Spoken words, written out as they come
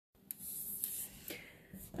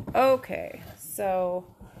Okay, so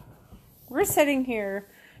we're sitting here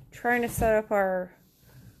trying to set up our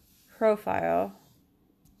profile,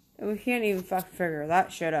 and we can't even figure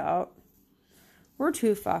that shit out. We're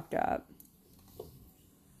too fucked up.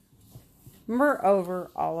 We're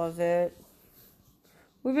over all of it.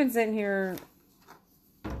 We've been sitting here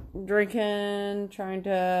drinking, trying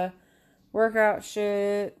to work out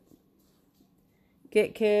shit,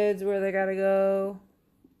 get kids where they gotta go.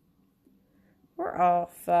 We're all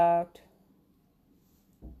fucked.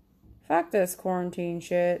 Fuck this quarantine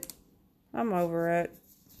shit. I'm over it.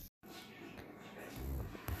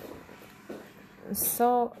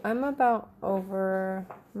 So, I'm about over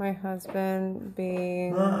my husband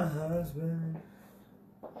being... My husband.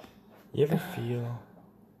 You ever feel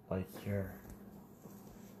like you're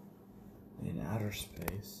in outer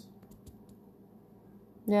space?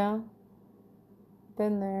 Yeah.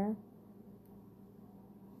 Been there.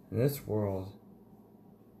 In this world,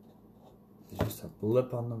 it's just a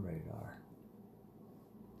blip on the radar.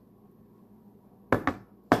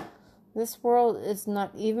 This world is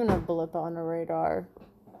not even a blip on the radar.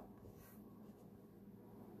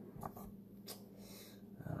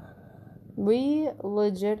 We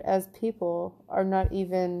legit as people are not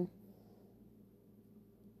even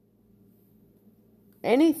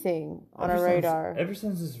anything on a radar. Ever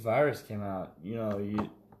since this virus came out, you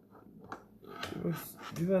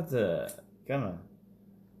have to kind of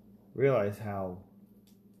realize how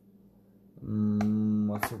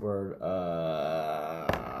what's the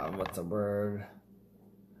word?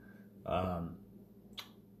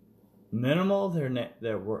 Minimal their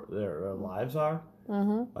lives are.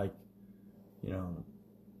 Mm-hmm. Like,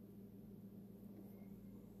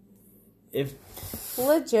 if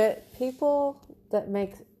legit people that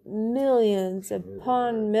make millions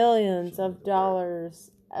upon millions of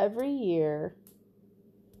dollars every year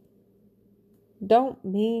don't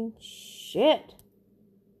mean shit.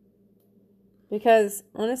 Because,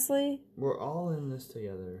 honestly... we're all in this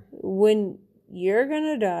together. When you're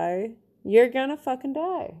gonna die, you're gonna fucking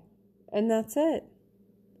die. And that's it.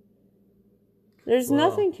 There's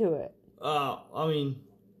nothing to it. That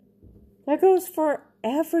goes for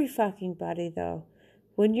every fucking body, though.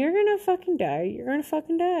 When you're gonna fucking die, you're gonna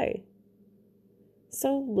fucking die.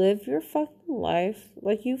 So live your fucking life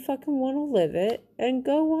like you fucking want to live it and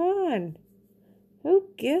go on. Who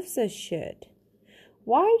gives a shit?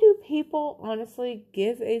 Why do people honestly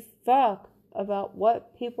give a fuck about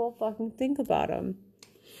what people fucking think about them?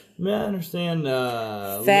 I mean, I understand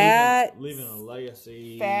fat, leaving a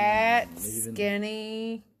legacy. Fat,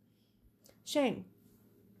 skinny. Shane.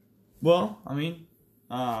 Well, I mean,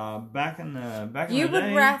 back in the day, you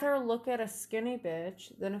would rather look at a skinny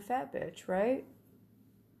bitch than a fat bitch, right?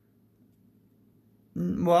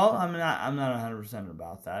 Well, I'm not 100%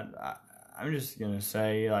 about that. I'm just gonna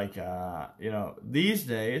say, like, these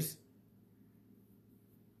days,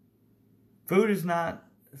 food is not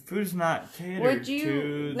catered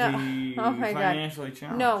to the financially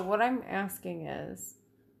challenged. No, what I'm asking is,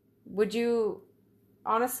 would you,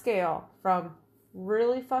 on a scale from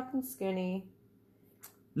really fucking skinny...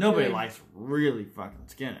 Nobody likes really fucking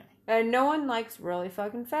skinny. And no one likes really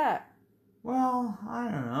fucking fat. Well, I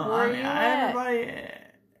don't know. Where are you at? Everybody...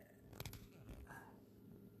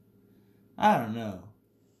 I don't know.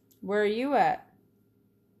 Where are you at?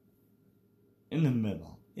 In the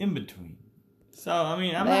middle. In between. So, I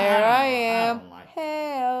mean, I am.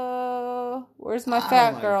 Hey, where's my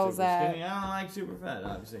fat girls at? Skinny. I don't like super fat,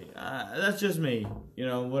 obviously. That's just me.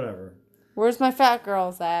 Whatever. Where's my fat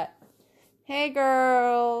girls at? Hey,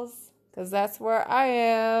 girls. Because that's where I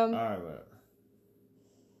am. All right, whatever.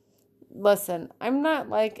 Listen, I'm not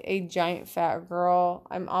like a giant fat girl.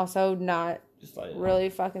 I'm also not really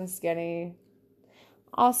fucking skinny.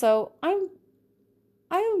 Also, I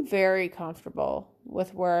am very comfortable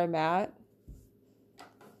with where I'm at.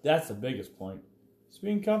 That's the biggest point. It's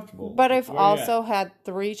being comfortable. But I've also had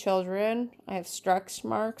 3 children. I have stretch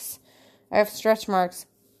marks. I have stretch marks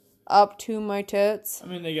up to my tits. I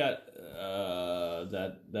mean, they got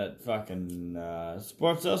that fucking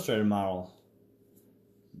Sports Illustrated model,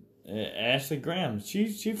 Ashley Graham.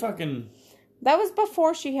 She fucking. That was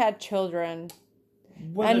before she had children. It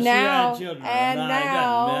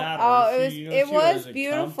was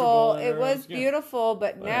beautiful. It was beautiful,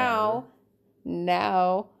 but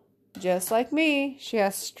now, just like me, she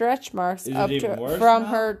has stretch marks from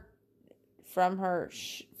her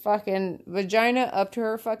fucking vagina up to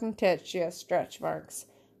her fucking tits. She has stretch marks,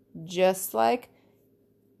 just like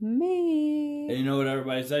me. And you know what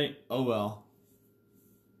everybody say? Oh well.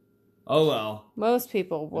 Oh well. Most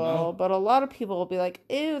people will, but a lot of people will be like,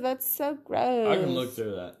 ew, that's so gross. I can look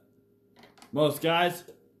through that. Most guys,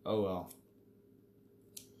 Oh well.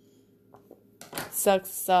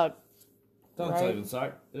 Sucks. Don't Right.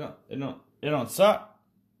 suck. It don't suck.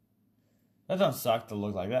 That don't suck to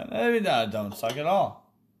look like that. Maybe that don't suck at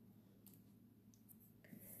all.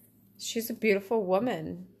 She's a beautiful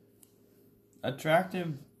woman.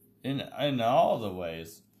 Attractive in all the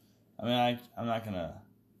ways. I mean, I'm not gonna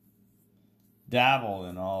dabble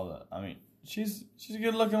in all the. I mean, she's a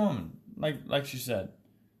good looking woman, like she said.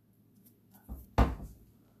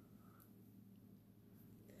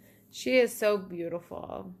 She is so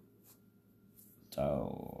beautiful. So,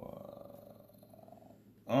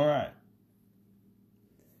 all right.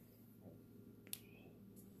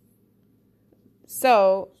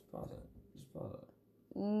 So, Just pause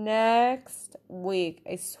it. next week,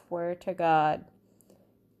 I swear to God.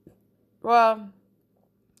 Well,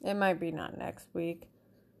 it might be not next week,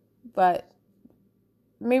 but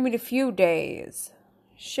maybe in a few days.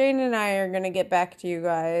 Shane and I are going to get back to you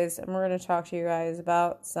guys, and we're going to talk to you guys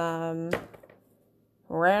about some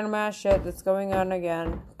random ass shit that's going on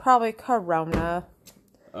again. Probably Corona.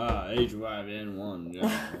 H5N1.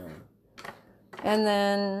 Yeah. And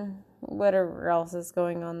then whatever else is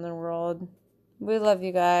going on in the world. We love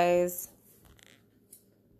you guys.